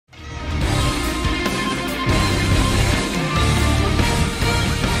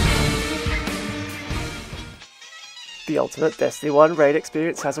The ultimate Destiny 1 raid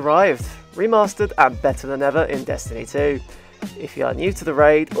experience has arrived, remastered and better than ever in Destiny 2. If you are new to the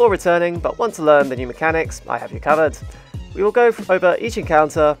raid or returning but want to learn the new mechanics, I have you covered. We will go over each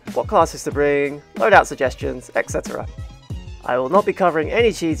encounter, what classes to bring, loadout suggestions, etc. I will not be covering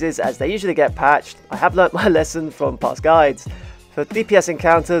any cheeses as they usually get patched. I have learnt my lesson from past guides. For DPS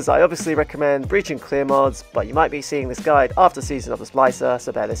encounters, I obviously recommend breach and clear mods, but you might be seeing this guide after Season of the Splicer,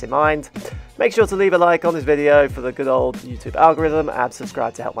 so bear this in mind. Make sure to leave a like on this video for the good old YouTube algorithm and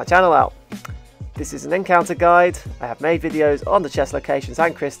subscribe to help my channel out. This is an encounter guide. I have made videos on the chest locations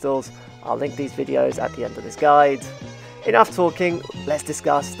and crystals. I'll link these videos at the end of this guide. Enough talking, let's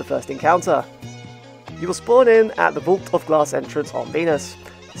discuss the first encounter. You will spawn in at the Vault of Glass entrance on Venus,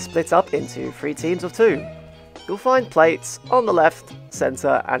 split up into 3 teams of 2. You'll find plates on the left,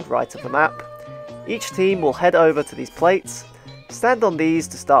 centre and right of the map. Each team will head over to these plates, stand on these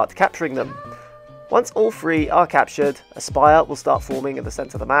to start capturing them. Once all 3 are captured, a spire will start forming in the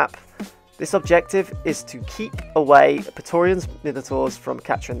centre of the map. This objective is to keep away Praetorian's Minotaurs from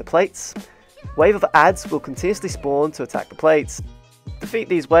capturing the plates. Wave of adds will continuously spawn to attack the plates. Defeat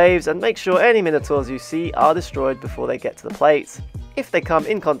these waves and make sure any Minotaurs you see are destroyed before they get to the plates. If they come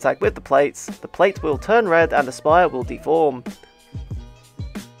in contact with the plate will turn red and the spire will deform.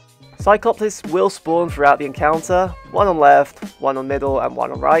 Cyclopses will spawn throughout the encounter, 1 on left, 1 on middle and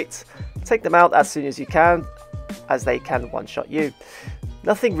 1 on right. Take them out as soon as you can, as they can one-shot you.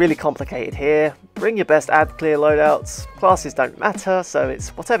 Nothing really complicated here. Bring your best ad clear loadouts. Classes don't matter, so it's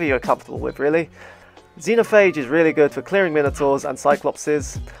whatever you're comfortable with really. Xenophage is really good for clearing Minotaurs and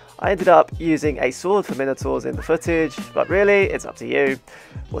Cyclopses. I ended up using a sword for Minotaurs in the footage, but really, it's up to you.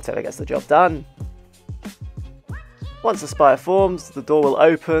 Whatever gets the job done. Once the spire forms, the door will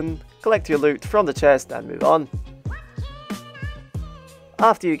open, collect your loot from the chest and move on.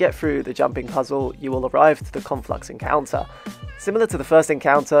 After you get through the jumping puzzle, you will arrive to the Conflux encounter. Similar to the first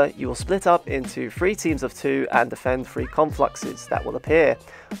encounter, you will split up into 3 teams of 2 and defend 3 Confluxes that will appear.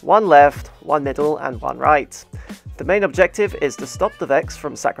 1 left, 1 middle and 1 right. The main objective is to stop the Vex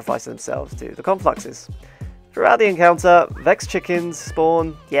from sacrificing themselves to the Confluxes. Throughout the encounter, Vex chickens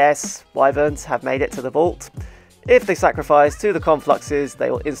spawn. Yes, wyverns have made it to the vault. If they sacrifice to the Confluxes, they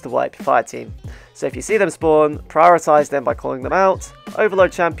will insta-wipe your fire team. So if you see them spawn, prioritize them by calling them out.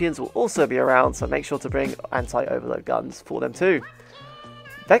 Overload champions will also be around, so make sure to bring anti-overload guns for them too.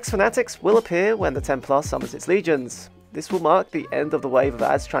 Vex fanatics will appear when the Templar summons its legions. This will mark the end of the wave of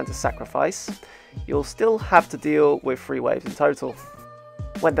ads trying to sacrifice. You'll still have to deal with 3 waves in total.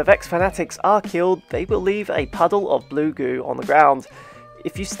 When the Vex fanatics are killed, they will leave a puddle of blue goo on the ground.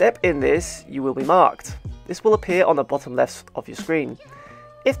 If you step in this, you will be marked. This will appear on the bottom left of your screen.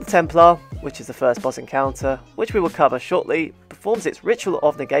 If the Templar, which is the first boss encounter, which we will cover shortly, performs its ritual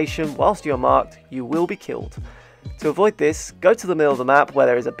of negation whilst you are marked, you will be killed. To avoid this, go to the middle of the map where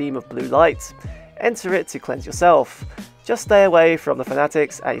there is a beam of blue light. Enter it to cleanse yourself. Just stay away from the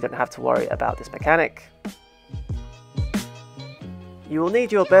fanatics and you don't have to worry about this mechanic. You will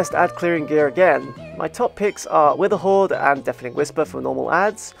need your best ad clearing gear again. My top picks are Witherhoard and Deafening Whisper for normal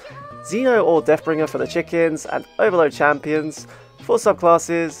ads, Xeno or Deathbringer for the chickens, and Overload champions. For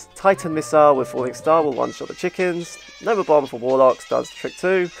subclasses, Titan Missile with Falling Star will one-shot the chickens, Nova Bomb for Warlocks does the trick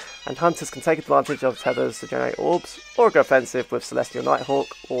too, and Hunters can take advantage of tethers to generate orbs, or go offensive with Celestial Nighthawk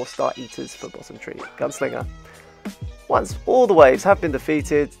or Star Eaters for Bottom Tree Gunslinger. Once all the waves have been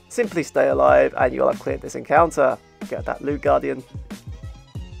defeated, simply stay alive and you'll have cleared this encounter. Get that loot guardian.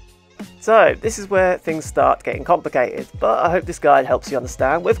 So this is where things start getting complicated, but I hope this guide helps you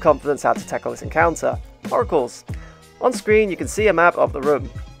understand with confidence how to tackle this encounter. Oracles. On screen you can see a map of the room.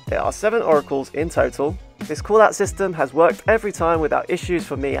 There are 7 oracles in total. This callout system has worked every time without issues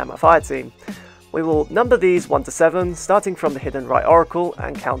for me and my fire team. We will number these 1 to 7, starting from the hidden right oracle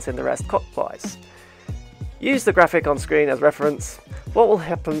and counting the rest clockwise. Use the graphic on screen as reference. What will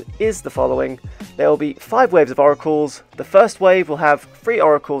happen is the following. There will be 5 waves of oracles. The first wave will have 3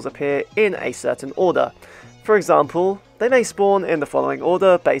 oracles appear in a certain order. For example, they may spawn in the following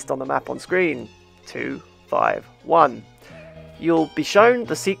order based on the map on screen. 2, 5, 1. You'll be shown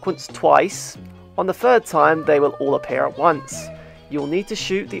the sequence twice. On the 3rd time they will all appear at once. You'll need to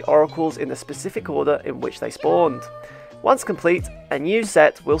shoot the oracles in the specific order in which they spawned. Once complete, a new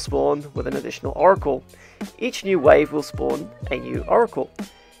set will spawn with an additional oracle. Each new wave will spawn a new oracle.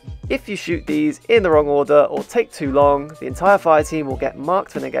 If you shoot these in the wrong order or take too long, the entire fire team will get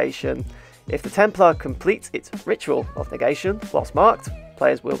marked for negation. If the Templar completes its ritual of negation whilst marked,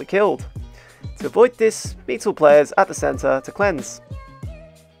 players will be killed. To avoid this, meet all players at the centre to cleanse.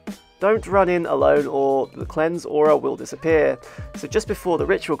 Don't run in alone or the cleanse aura will disappear, so just before the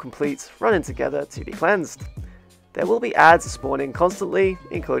ritual completes, run in together to be cleansed. There will be ads spawning constantly,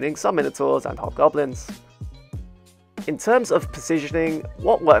 including some minotaurs and hobgoblins. In terms of positioning,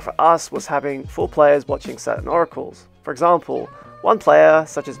 what worked for us was having 4 players watching certain oracles. For example, one player,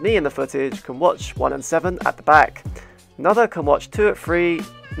 such as me in the footage, can watch 1 and 7 at the back. Another can watch 2 at 3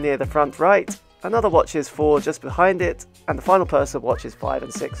 near the front right, another watches 4 just behind it, and the final person watches 5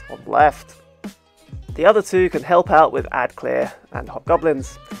 and 6 on the left. The other 2 can help out with ad clear and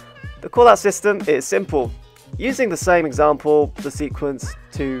hobgoblins. The callout system is simple. Using the same example, the sequence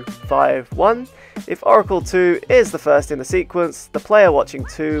 2, 5, 1, if Oracle 2 is the first in the sequence, the player watching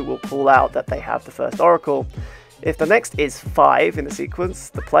 2 will call out that they have the first Oracle. If the next is 5 in the sequence,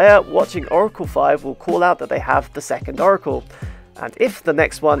 the player watching Oracle 5 will call out that they have the second Oracle. And if the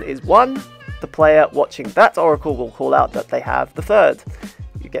next one is 1, the player watching that Oracle will call out that they have the third.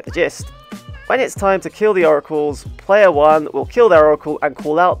 You get the gist. When it's time to kill the oracles, player 1 will kill their oracle and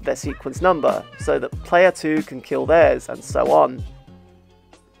call out their sequence number, so that player 2 can kill theirs, and so on.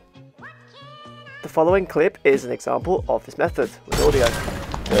 The following clip is an example of this method with audio.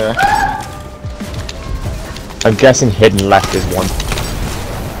 Yeah. I'm guessing hidden left is 1.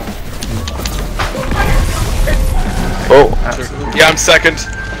 Oh. Absolutely. Yeah, I'm second.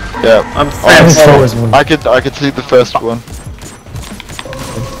 Yeah. I'm third. I could see the first one.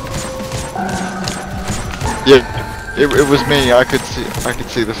 Yeah, it was me. I could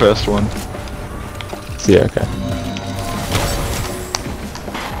see the first one. See, okay.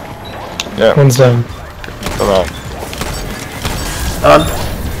 Yeah. One's done. Alright. Done.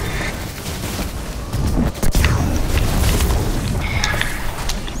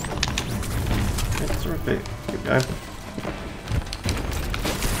 Let's repeat. Keep going.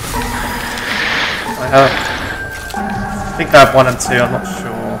 I think I have 1 and 2. I'm not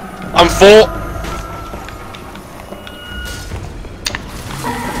sure. I'm 4.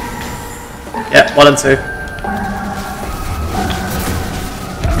 Yeah, 1 and 2.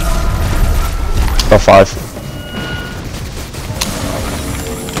 Oh, 5.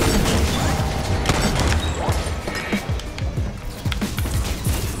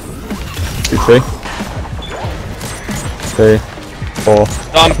 Two, 3. 3, 4.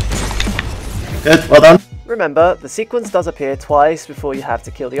 Done. Good, well done. Remember, the sequence does appear twice before you have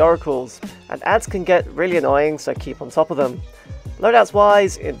to kill the oracles, and ads can get really annoying, so keep on top of them. Loadouts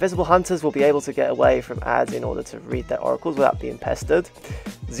wise, invisible hunters will be able to get away from ads in order to read their oracles without being pestered.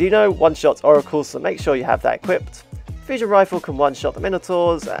 Xeno one-shots oracles, so make sure you have that equipped. Fusion rifle can one-shot the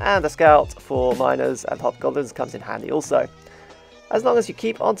minotaurs, and a scout for miners and hobgoblins comes in handy also. As long as you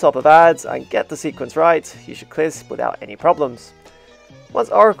keep on top of ads and get the sequence right, you should clear this without any problems. Once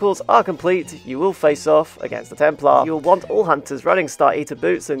oracles are complete, you will face off against the Templar. You'll want all hunters running Star Eater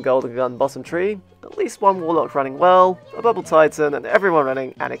boots and Golden Gun bottom tree, at least one warlock running well, a bubble titan, and everyone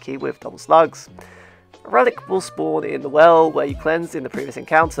running anarchy with double slugs. A relic will spawn in the well where you cleansed in the previous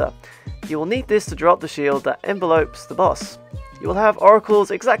encounter. You will need this to drop the shield that envelopes the boss. You will have oracles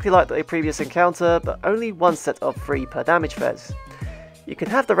exactly like the previous encounter, but only one set of 3 per damage phase. You can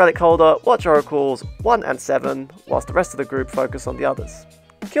have the relic holder watch oracles 1 and 7, whilst the rest of the group focus on the others.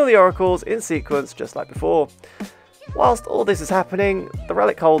 Kill the oracles in sequence just like before. Whilst all this is happening, the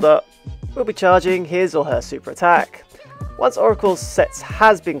relic holder will be charging his or her super attack. Once oracle's sets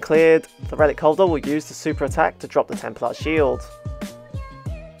has been cleared, the relic holder will use the super attack to drop the Templar shield.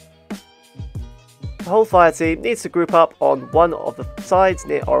 The whole fire team needs to group up on one of the sides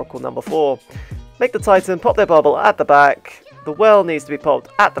near oracle number 4. Make the titan pop their bubble at the back. The well needs to be popped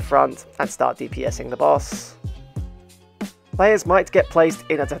at the front and start DPSing the boss. Players might get placed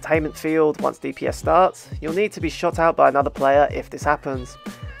in a entertainment field once DPS starts. You'll need to be shot out by another player if this happens.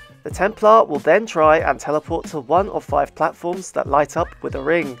 The Templar will then try and teleport to one of 5 platforms that light up with a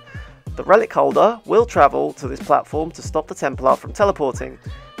ring. The relic holder will travel to this platform to stop the Templar from teleporting.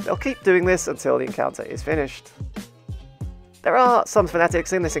 They'll keep doing this until the encounter is finished. There are some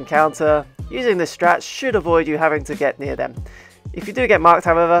fanatics in this encounter. Using this strat should avoid you having to get near them. If you do get marked,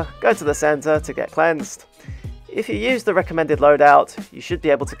 however, go to the center to get cleansed. If you use the recommended loadout, you should be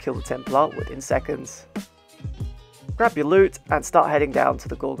able to kill the Templar within seconds. Grab your loot and start heading down to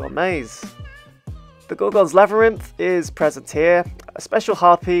the Gorgon Maze. The Gorgon's Labyrinth is present here. A special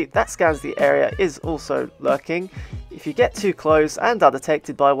harpy that scans the area is also lurking. If you get too close and are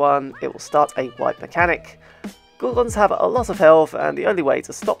detected by one, it will start a wipe mechanic. Gorgons have a lot of health, and the only way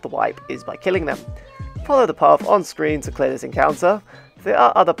to stop the wipe is by killing them. Follow the path on screen to clear this encounter. There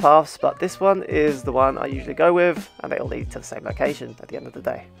are other paths, but this one is the one I usually go with, and they all lead to the same location at the end of the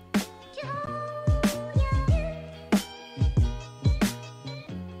day.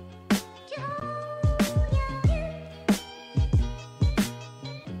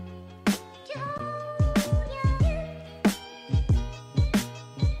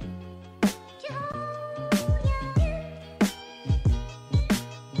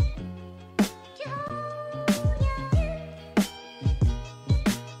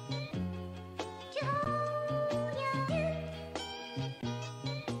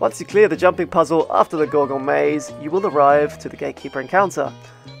 Once you clear the jumping puzzle after the Gorgon Maze, you will arrive to the Gatekeeper encounter.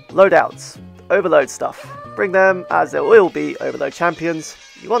 Loadouts. Overload stuff. Bring them, as there will be overload champions.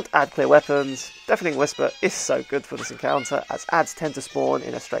 You want to add clear weapons. Deafening Whisper is so good for this encounter, as adds tend to spawn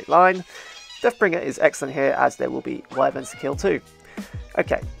in a straight line. Deathbringer is excellent here, as there will be wyverns to kill too.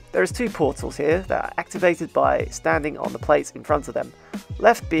 Okay, there is 2 portals here that are activated by standing on the plates in front of them.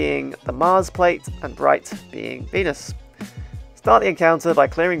 Left being the Mars plate, and right being Venus. Start the encounter by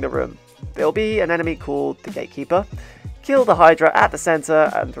clearing the room. There will be an enemy called the Gatekeeper. Kill the Hydra at the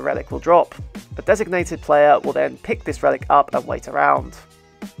center and the relic will drop. The designated player will then pick this relic up and wait around.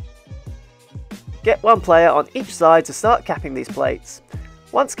 Get 1 player on each side to start capping these plates.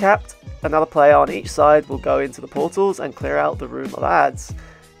 Once capped, another player on each side will go into the portals and clear out the room of adds.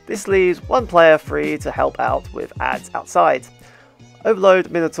 This leaves 1 player free to help out with adds outside.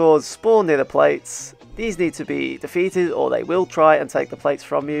 Overload Minotaurs spawn near the plates. These need to be defeated or they will try and take the plates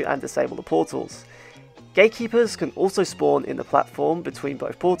from you and disable the portals. Gatekeepers can also spawn in the platform between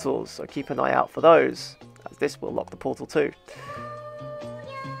both portals, so keep an eye out for those, as this will lock the portal too.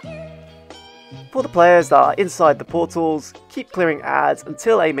 For the players that are inside the portals, keep clearing adds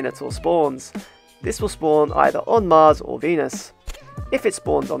until a Minotaur spawns. This will spawn either on Mars or Venus. If it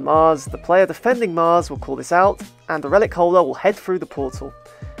spawns on Mars, the player defending Mars will call this out, and the relic holder will head through the portal.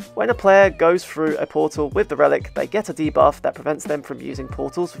 When a player goes through a portal with the relic, they get a debuff that prevents them from using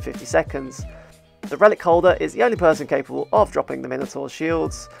portals for 50 seconds. The relic holder is the only person capable of dropping the Minotaur's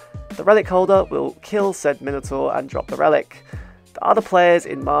shields. The relic holder will kill said Minotaur and drop the relic. The other players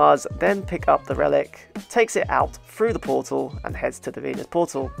in Mars then pick up the relic, takes it out through the portal and heads to the Venus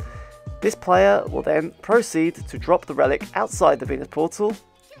portal. This player will then proceed to drop the relic outside the Venus portal,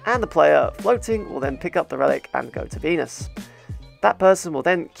 and the player floating will then pick up the relic and go to Venus. That person will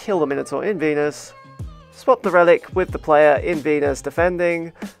then kill the Minotaur in Venus, swap the relic with the player in Venus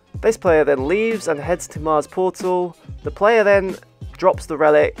defending. This player then leaves and heads to Mars portal. The player then drops the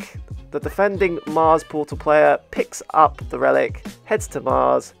relic. The defending Mars portal player picks up the relic, heads to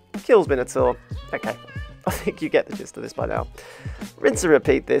Mars, kills Minotaur. Okay, I think you get the gist of this by now. Rinse and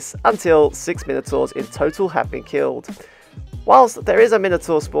repeat this until 6 Minotaurs in total have been killed. Whilst there is a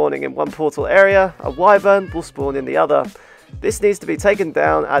Minotaur spawning in one portal area, a wyvern will spawn in the other. This needs to be taken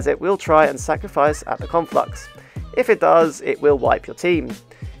down as it will try and sacrifice at the Conflux. If it does, it will wipe your team.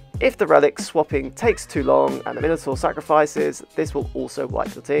 If the relic swapping takes too long and the Minotaur sacrifices, this will also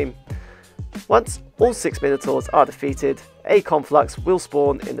wipe your team. Once all 6 Minotaurs are defeated, a Conflux will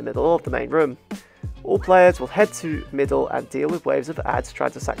spawn in the middle of the main room. All players will head to middle and deal with waves of adds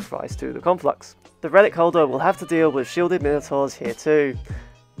trying to sacrifice to the Conflux. The relic holder will have to deal with shielded Minotaurs here too.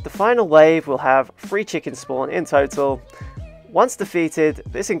 The final wave will have 3 chickens spawn in total. Once defeated,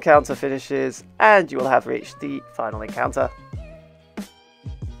 this encounter finishes and you will have reached the final encounter.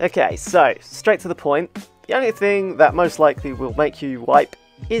 Okay, so straight to the point. The only thing that most likely will make you wipe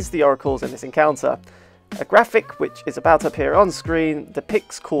is the oracles in this encounter. A graphic which is about to appear on screen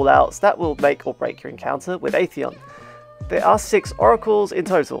depicts callouts that will make or break your encounter with Atheon. There are 6 oracles in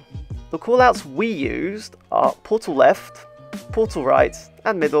total. The callouts we used are portal left, portal right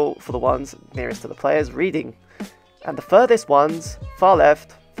and middle for the ones nearest to the player's reading, and the furthest ones far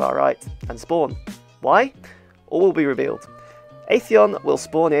left, far right and spawn. Why? All will be revealed. Atheon will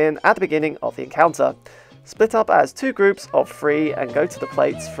spawn in at the beginning of the encounter. Split up as 2 groups of 3 and go to the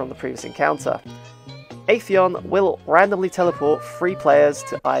plates from the previous encounter. Atheon will randomly teleport 3 players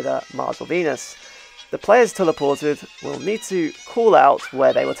to either Mars or Venus. The players teleported will need to call out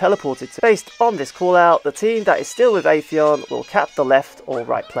where they were teleported to. Based on this call out, the team that is still with Atheon will cap the left or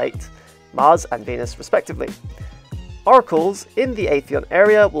right plate, Mars and Venus respectively. Oracles in the Atheon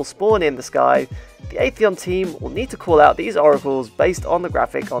area will spawn in the sky. The Atheon team will need to call out these oracles based on the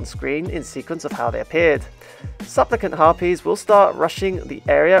graphic on screen in sequence of how they appeared. Supplicant harpies will start rushing the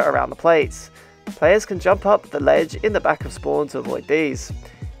area around the plates. Players can jump up the ledge in the back of spawn to avoid these.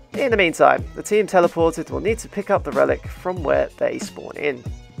 In the meantime, the team teleported will need to pick up the relic from where they spawn in.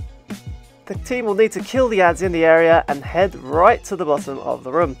 The team will need to kill the adds in the area and head right to the bottom of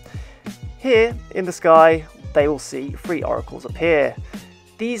the room. Here, in the sky, they will see 3 oracles appear.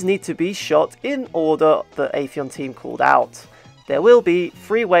 These need to be shot in order the Atheon team called out. There will be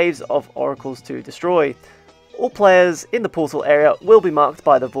 3 waves of oracles to destroy. All players in the portal area will be marked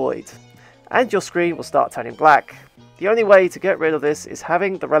by the void, and your screen will start turning black. The only way to get rid of this is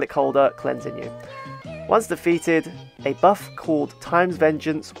having the relic holder cleansing you. Once defeated, a buff called Time's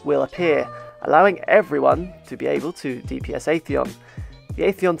Vengeance will appear, allowing everyone to be able to DPS Atheon. The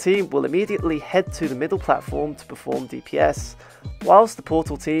Atheon team will immediately head to the middle platform to perform DPS, whilst the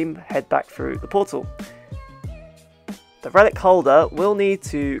portal team head back through the portal. The relic holder will need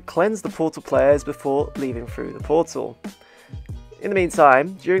to cleanse the portal players before leaving through the portal. In the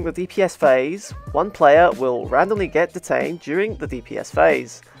meantime, during the DPS phase, one player will randomly get detained during the DPS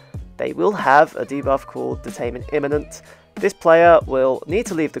phase. They will have a debuff called Detainment Imminent. This player will need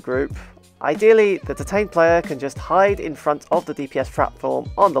to leave the group. Ideally, the detained player can just hide in front of the DPS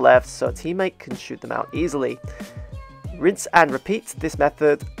platform on the left so a teammate can shoot them out easily. Rinse and repeat this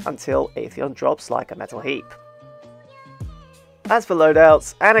method until Atheon drops like a metal heap. As for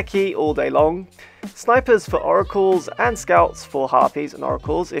loadouts, Anarchy all day long, snipers for oracles and scouts for harpies and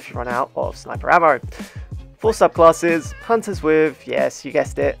oracles if you run out of sniper ammo. For subclasses, hunters with, yes you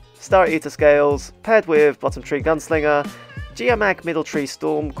guessed it, Star Eater scales, paired with bottom tree gunslinger, Geomag middle tree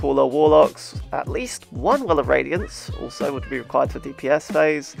stormcaller warlocks, at least one well of radiance, also would be required for DPS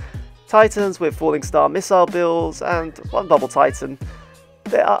phase, titans with falling star missile builds, and one bubble titan.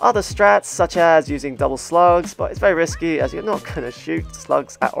 There are other strats such as using double slugs, but it's very risky as you're not going to shoot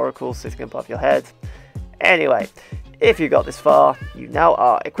slugs at oracles sitting above your head. Anyway, if you got this far, you now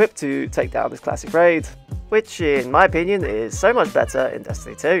are equipped to take down this classic raid, which in my opinion is so much better in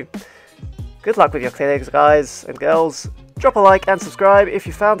Destiny 2. Good luck with your clinics, guys and girls. Drop a like and subscribe if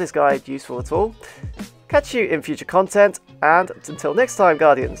you found this guide useful at all. Catch you in future content, and until next time,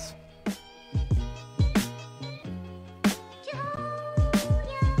 Guardians.